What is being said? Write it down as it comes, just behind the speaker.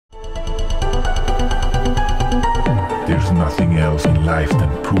nothing else in life than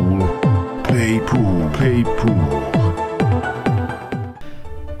pool. Play pool, play pool.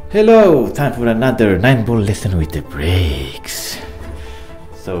 Hello, time for another 9-ball lesson with the breaks.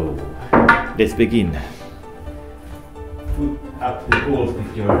 So, let's begin. Put up the balls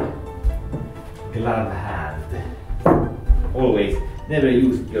with your glove hand. Always, never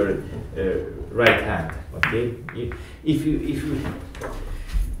use your right hand. Okay? If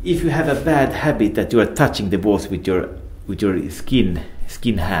you have a bad habit that you are touching the balls with your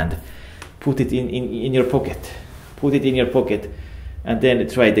skin hand, put it in your pocket. Put it in your pocket, and then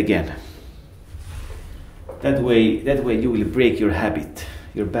try it again. That way you will break your habit.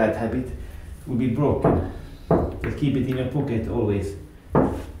 Your bad habit will be broken. Just keep it in your pocket always,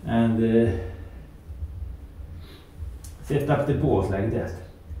 and set up the balls like that.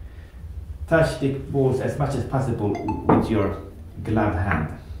 Touch the balls as much as possible with your glove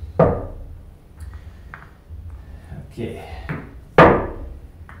hand. Okay,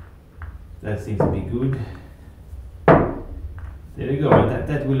 that seems to be good. There you go,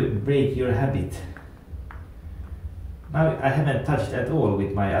 that will break your habit. Now I haven't touched at all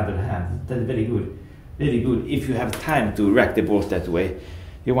with my other hand. That's very good. Very good. If you have time to rack the balls that way,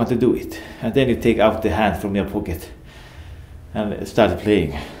 you want to do it. And then you take out the hand from your pocket and start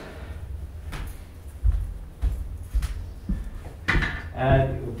playing.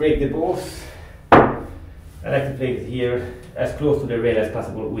 And break the balls. I like to play it here as close to the rail as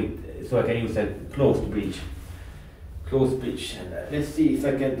possible so I can use a closed bridge. Closed bridge. And let's see if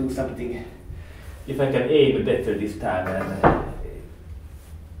I can do something. If I can aim better this time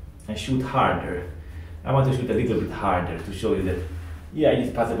and shoot harder. I want to shoot a little bit harder to show you that, yeah,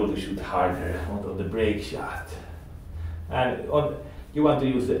 it's possible to shoot harder on the break shot. And you want to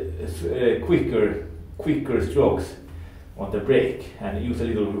use quicker strokes on the break and use a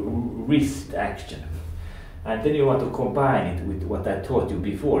little wrist action. And then you want to combine it with what I taught you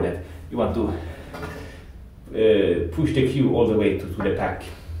before, that you want to push the cue all the way to the pack.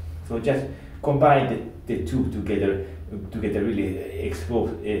 So just combine the two together to get a really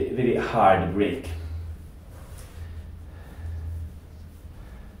very hard break.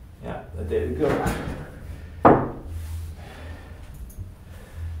 Yeah, there we go.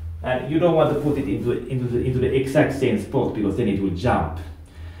 And you don't want to put it into the exact same spot, because then it will jump.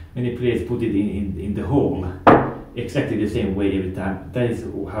 Many players put it in the hole exactly the same way every time. That is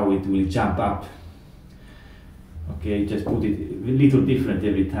how it will jump up. Okay, just put it a little different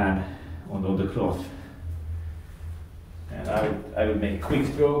every time on the cloth. And I will make quick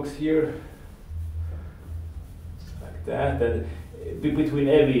strokes here, like that. And between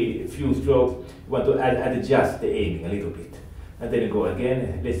every few strokes, you want to adjust the aiming a little bit. And then you go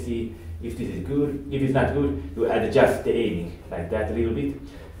again. Let's see if this is good. If it's not good, you adjust the aiming like that a little bit.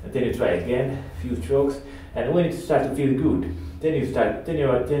 And then you try again, few strokes. And when it starts to feel good, then you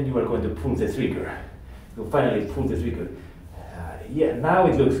are going to pull the trigger. You finally pull the trigger. Yeah, now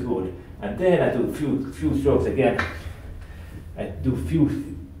it looks good. And then I do few strokes again. I do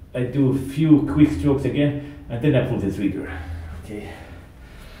few quick strokes again, and then I pull the trigger. Okay.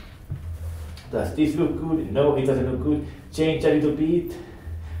 Does this look good? No, it doesn't look good. Change a little bit.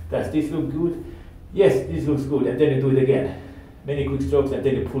 Does this look good? Yes, this looks good. And then you do it again. Many quick strokes, and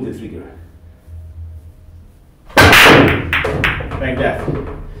then you pull the trigger. Like that.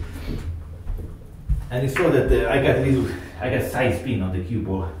 And you saw that I got side spin on the cue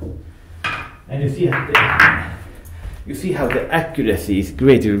ball. And you see how the accuracy is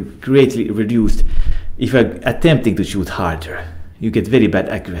greatly reduced if you're attempting to shoot harder. You get very bad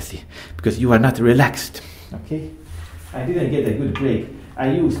accuracy because you are not relaxed. Okay, I didn't get a good break.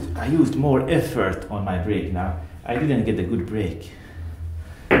 I used more effort on my break now. I didn't get a good break.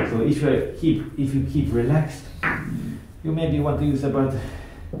 So if you keep relaxed, you maybe want to use about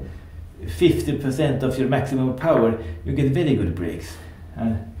 50% of your maximum power. You get very good breaks.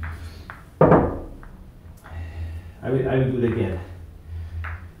 And I will do it again.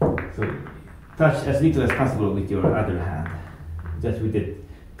 So touch as little as possible with your other hand, just with the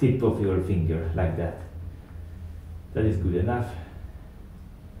tip of your finger, like that. That is good enough.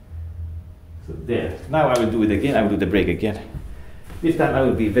 So there. Now I will do it again. I will do the break again. This time I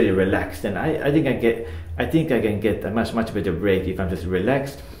will be very relaxed, and I think I can get a much better break if I'm just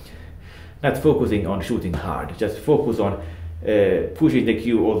relaxed, not focusing on shooting hard. Just focus on pushing the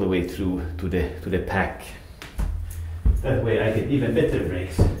cue all the way through to the pack. That way I get even better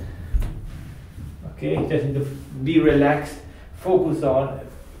breaks. Okay, just need to be relaxed. Focus on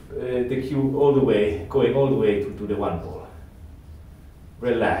the cue all the way, going all the way to the one ball.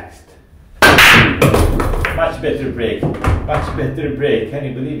 Relaxed. Much better break. Much better break. Can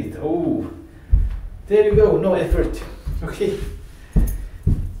you believe it? Oh, there you go. No effort. Okay.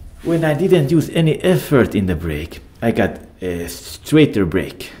 When I didn't use any effort in the break, I got a straighter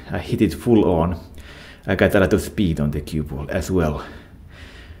break. I hit it full on. I got a lot of speed on the cue ball as well.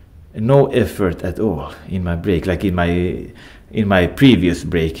 No effort at all in my break, like in my previous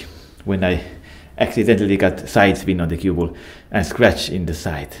break when I accidentally got side spin on the cue ball and scratch in the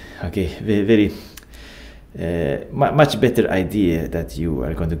side. Okay, very much better idea that you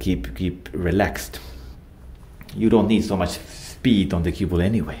are going to keep relaxed. You don't need so much speed on the cue ball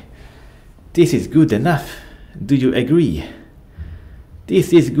anyway. This is good enough. Do you agree?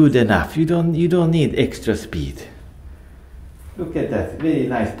 This is good enough. You don't need extra speed. Look at that, very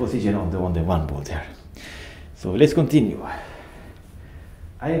nice position on the one ball there. So let's continue.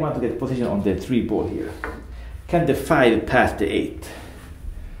 I want to get position on the 3 ball here. Can the 5 pass the 8?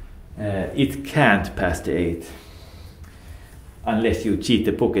 It can't pass the 8 unless you cheat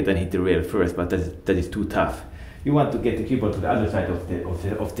the pocket and hit the rail first, but that is too tough. You want to get the cue ball to the other side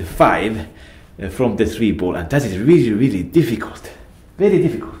of the 5 from the 3 ball, and that is really difficult, very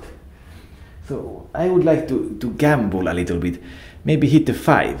difficult. So I would like to gamble a little bit, maybe hit the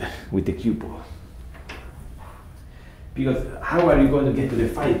 5 with the cue ball. Because how are you going to get to the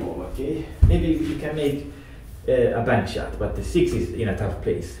 5 ball, okay? Maybe you can make a bank shot, but the 6 is in a tough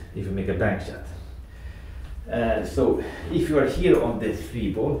place if you make a bank shot. So if you are here on the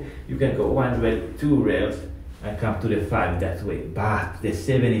 3 ball, you can go 1 rail, 2 rails, and come to the 5 that way. But the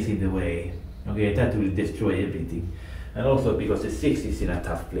 7 is in the way. Okay, that will destroy everything. And also because the 6 is in a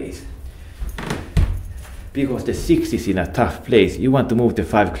tough place. Because the 6 is in a tough place, you want to move the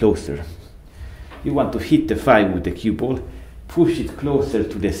 5 closer. You want to hit the 5 with the cue ball, push it closer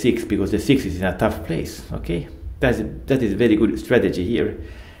to the 6 because the 6 is in a tough place. Okay, that is very good strategy here.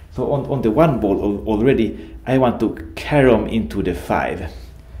 So on the 1 ball already, I want to carom into the 5,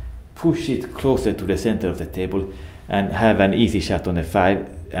 push it closer to the center of the table, and have an easy shot on the 5,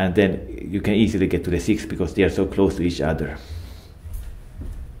 and then you can easily get to the 6 because they are so close to each other.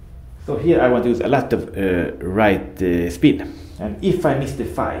 So here I want to use a lot of right spin, and if I miss the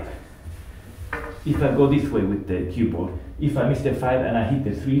 5, if I go this way with the cue ball, if I miss the 5 and I hit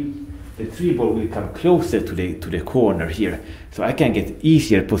the 3 ball will come closer to the corner here, so I can get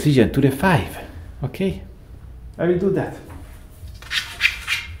easier position to the 5. Okay, I will do that.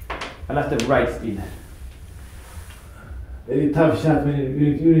 A lot of right spin. Very tough shot when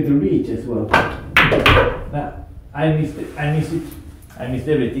you need to reach as well. Now I missed it. I missed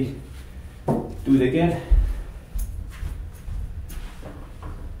everything. Do it again.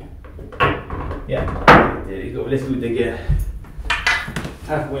 Yeah, there you go. Let's do it again.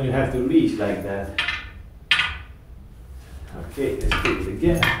 Tough when you have to reach like that. Okay, let's do it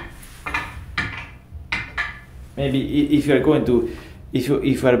again. Maybe if you are going to, if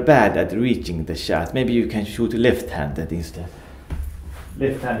you are bad at reaching the shot, maybe you can shoot left-handed instead.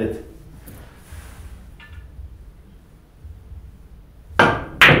 Left-handed.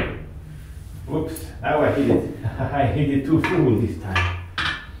 Whoops! Now I hit it. I hit it too full this time.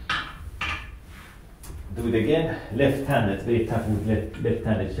 Do it again. Left-handed. Very tough with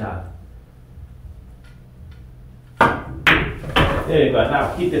left-handed shot. There you go.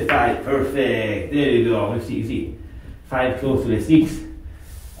 Now hit the 5. Perfect. There you go. You see. 5 close to the 6.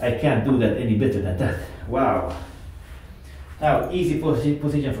 I can't do that any better than that. Wow. Now easy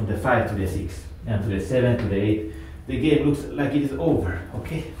position from the 5 to the 6 and to the 7 to the 8. The game looks like it is over.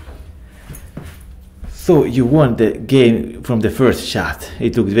 Okay. So you won the game from the first shot.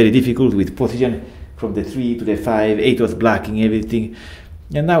 It looked very difficult with position from the 3 to the 5. 8 was blocking everything,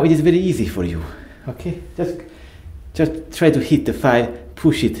 and now it is very easy for you. Okay, just try to hit the 5.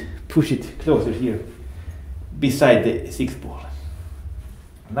 Push it closer here, beside the 6 ball.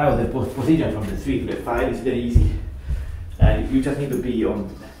 Now the position from the 3 to the 5 is very easy, and you just need to be on.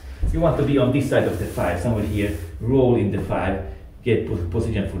 You want to be on this side of the 5, somewhere here. Roll in the 5, get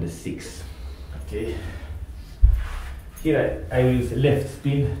position for the 6. Okay. Here I will use left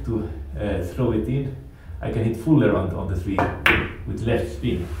spin to throw it in. I can hit fuller on the 3 with left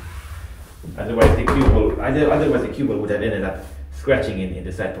spin. Otherwise the cue ball would have ended up scratching in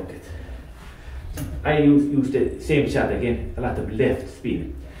the side pocket. I use the same shot again, a lot of left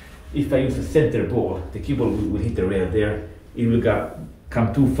spin. If I use a center ball, the cue ball will hit the rail there. It will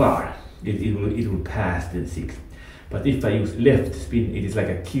come too far. It will pass the 6. But if I use left spin, it is like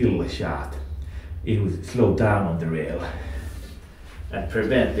a kill shot. It will slow down on the rail and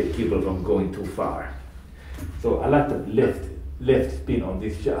prevent the cue ball from going too far. So a lot of left spin on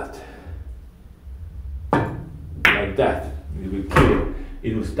this shot. Like that. It will kill.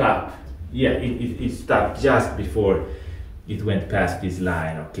 It will stop. Yeah, it stopped just before it went past this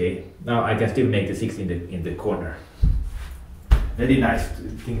line. Okay. Now I can still make the 6 in the corner. Very nice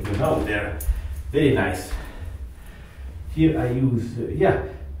thing to know there. Very nice. Here I use,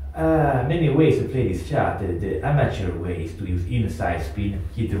 many ways to play this shot. The amateur way is to use inside spin,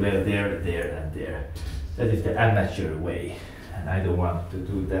 hit well there, there, and there. That is the amateur way, and I don't want to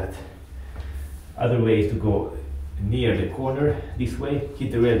do that. Other way is to go near the corner this way,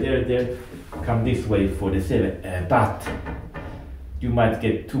 hit the well there, there, come this way for the 7, but you might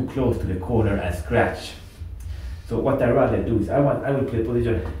get too close to the corner and scratch. So what I rather do is I will play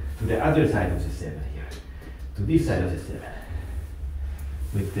position to the other side of the 7 here, to this side of the 7,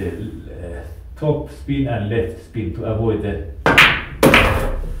 with the top spin and left spin to avoid the.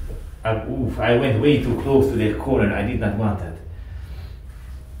 I went way too close to the corner. I did not want that.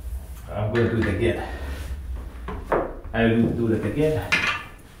 I'm going to do it again. I will do that again.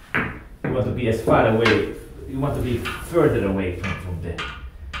 You want to be as far away. You want to be further away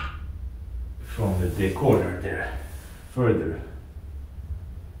from the corner there. Further.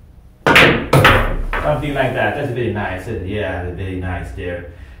 Something like that. That's very nice. Yeah, very nice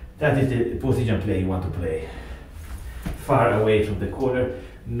there. That is the position play you want to play. Far away from the corner.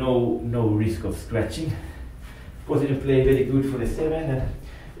 No risk of scratching. Position play very good for the 7, and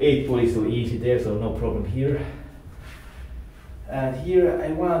 8 ball is so easy there, so no problem here. And here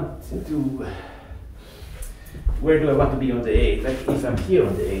I want to. Where do I want to be on the 8? Like if I'm here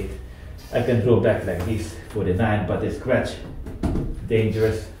on the 8, I can draw back like this for the 9, but the scratch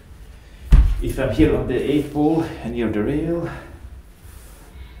dangerous. If I'm here on the 8 ball and near the rail,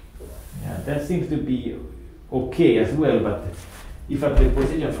 yeah, that seems to be okay as well, but if I play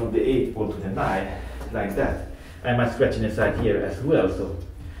position from the 8 ball to the 9, like that, I might scratch in the side here as well, so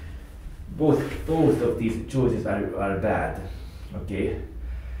both of these choices are bad, okay?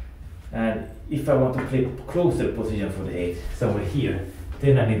 And if I want to play closer position for the 8, somewhere here,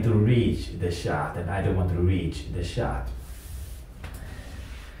 then I need to reach the shot, and I don't want to reach the shot.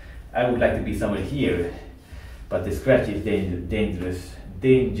 I would like to be somewhere here, but the scratch is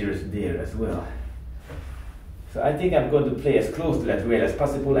dangerous there as well. So I think I'm going to play as close to that rail as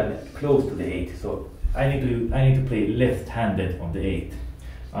possible and close to the 8. So I need to play left-handed on the 8.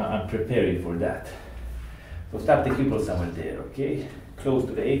 I'm preparing for that. So start the cue ball somewhere there, okay? Close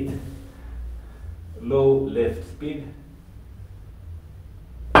to the 8. Low left spin.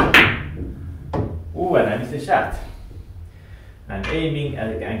 Oh, and I missed the shot. I'm aiming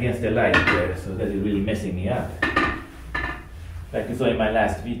against the light there, so that is really messing me up. Like you saw in my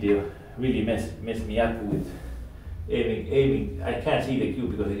last video, really messed me up with aiming. I can't see the cue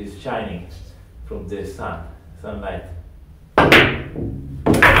because it is shining from the sunlight.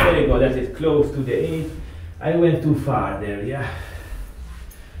 There you go, that is close to the 8. I went too far there, yeah.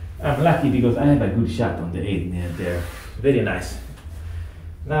 I'm lucky because I have a good shot on the 8 near there. Very nice.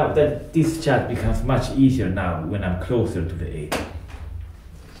 Now that this shot becomes much easier now when I'm closer to the 8.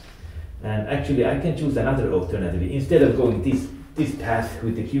 And actually I can choose another alternative. Instead of going this path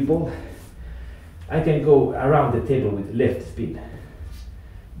with the cue ball, I can go around the table with left spin.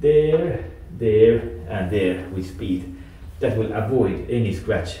 There, and there with speed. That will avoid any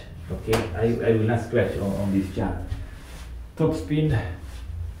scratch. Okay, I will not scratch on this shot. Top spin,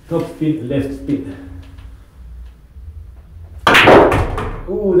 left spin.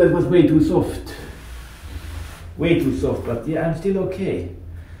 Oh, that was way too soft. Way too soft, but yeah, I'm still okay.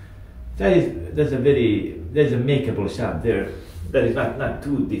 That's a makeable shot there. That is not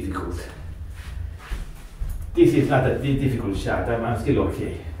too difficult. This is not a difficult shot. I'm still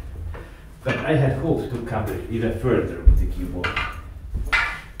okay. But I had hoped to come even further with the cue ball.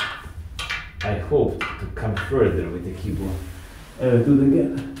 I hoped to come further with the cue ball. Do it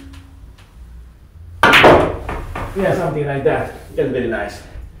again. Yeah, something like that. That's very nice.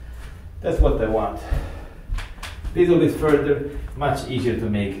 That's what I want. Little bit further, much easier to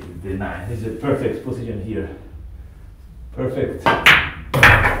make the 9. This is a perfect position here. Perfect.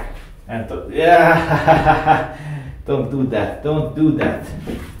 And yeah, don't do that. Don't do that.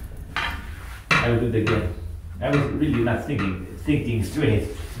 I will do it again. I was really not thinking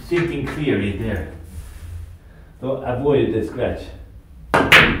straight, thinking clearly there. So avoid the scratch.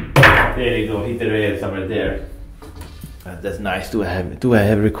 There you go. Hit the rail somewhere there. That's nice. Do I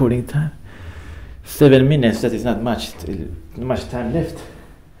have recording time? 7 minutes. That is not much time left.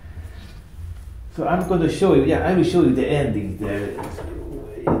 So I'm going to show you. Yeah, I will show you the ending there.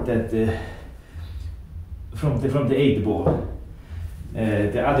 That from the 8 ball.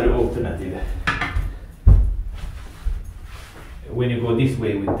 The other alternative. When you go this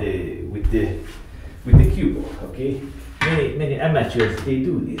way with the cue ball, okay. Many amateurs, they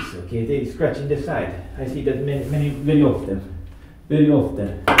do this, okay. They scratch in the side. I see that very often.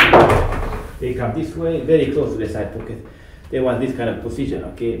 They come this way, very close to the side pocket. they want this kind of position,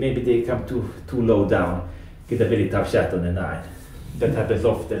 okay? Maybe they come too low down, get a very tough shot on the 9. That happens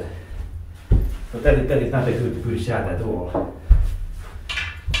often. But that is not a good shot at all.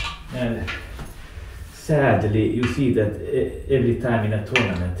 And sadly, you see that every time in a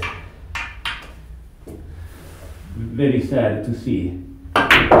tournament. Very sad to see.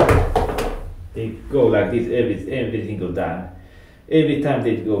 They go like this every single time. Every time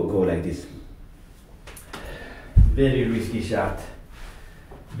they go like this. Very risky shot.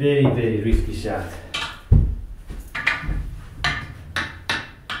 Very risky shot.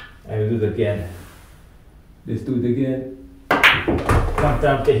 I will do it again. Let's do it again.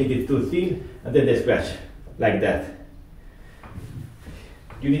 Sometimes they hit it too thin and then they scratch like that.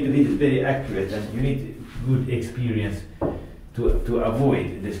 You need to hit it very accurate and you need good experience to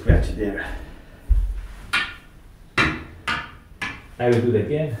avoid the scratch there. I will do it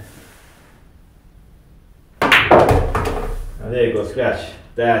again. And there you go, scratch.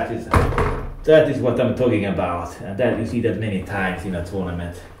 That is what I'm talking about, and that you see that many times in a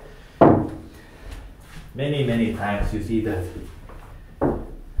tournament. Many times you see that.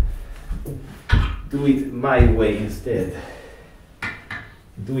 Do it my way instead.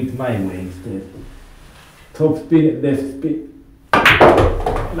 Do it my way instead. Top spin, left spin,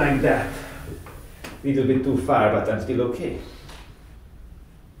 like that. Little bit too far, but I'm still okay.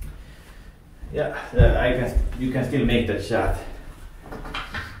 Yeah, you can still make that shot.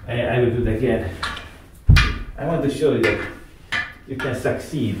 I will do it again. I want to show you that you can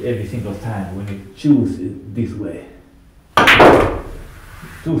succeed every single time when you choose it this way.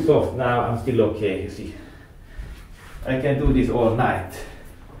 Too soft now, I'm still okay, you see. I can do this all night.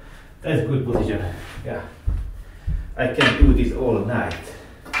 That's a good position, yeah. I can do this all night.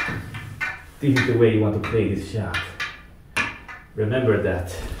 This is the way you want to play this shot. Remember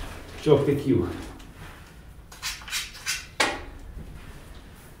that. Chalk the cue.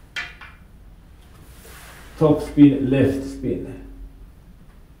 Top spin, left spin.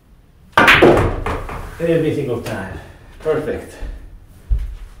 Every single time. Perfect.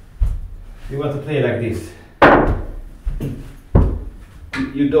 You want to play like this.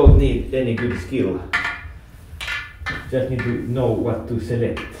 You don't need any good skill. Just need to know what to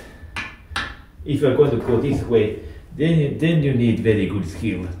select. If you are going to go this way, then you need very good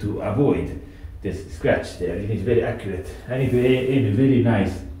skill to avoid this scratch there. It is very accurate. I need to aim very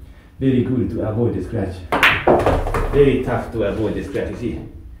nice, very good to avoid the scratch. Very tough to avoid the scratch, you see.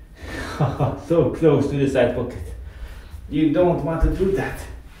 So close to the side pocket. You don't want to do that.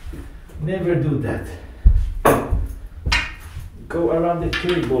 Never do that. Go around the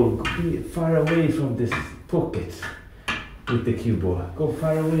table, be far away from the pockets with the cue ball. Go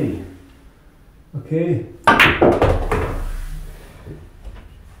far away. Okay?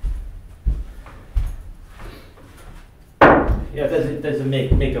 Yeah, that's a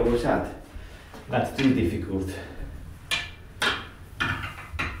makeable shot. Not too difficult.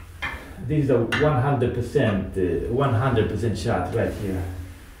 This is a 100% shot right here.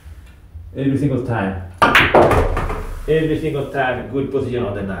 Every single time. Every single time, good position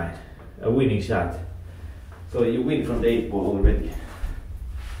on the 9. A winning shot. So you win from the 8 ball already.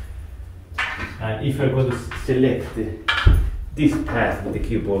 And if you're going to select this path with the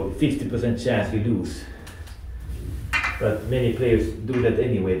cue ball, 50% chance you lose. But many players do that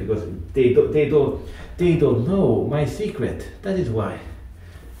anyway because they don't know my secret. That is why.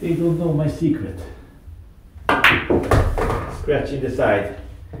 They don't know my secret. Scratch in the side.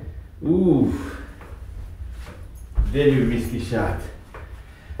 Ooh. Very risky shot.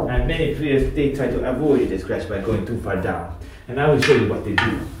 And many players, they try to avoid the scratch by going too far down. And I will show you what they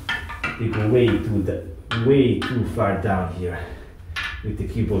do. They go way too far down here with the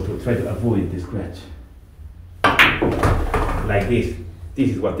cue ball to try to avoid the scratch. Like this.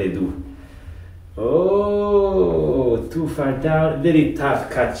 This is what they do. Oh, too far down. Very tough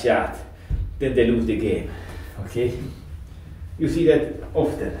cut shot. Then they lose the game. Okay? You see that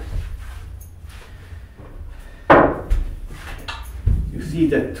often. You see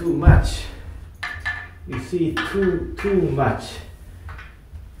that too much. You see too much.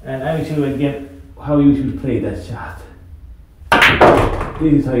 And I will show you again how you should play that shot.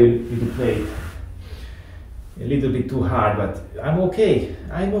 This is how you need to play it. A little bit too hard, but I'm okay.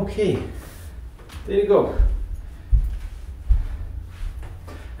 I'm okay. There you go.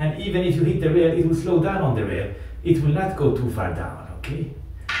 And even if you hit the rail, it will slow down on the rail. It will not go too far down, okay?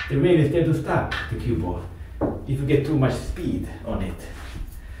 The rail is there to stop the cue ball. If you get too much speed on it.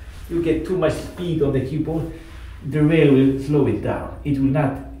 You get too much speed on the cue ball, the rail will slow it down. It will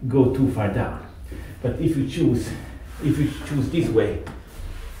not go too far down. But if you choose this way,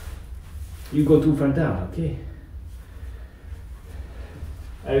 you go too far down, okay?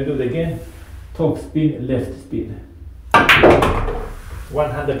 I will do it again. Top spin, left spin.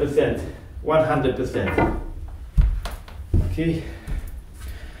 100%. 100%. Okay.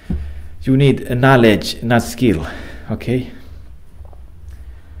 You need a knowledge, not skill. Okay.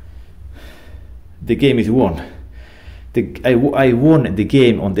 The game is won. I won the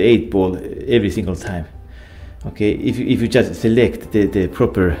game on the 8 ball every single time. Okay. If you just select the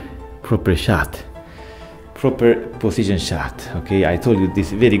proper shot, proper position shot. Okay. I told you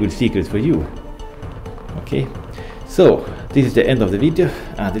this very good secret for you. Okay. So this is the end of the video.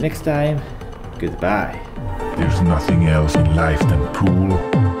 Until next time. Goodbye. There's nothing else in life than pool.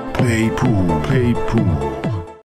 Play pool, play pool.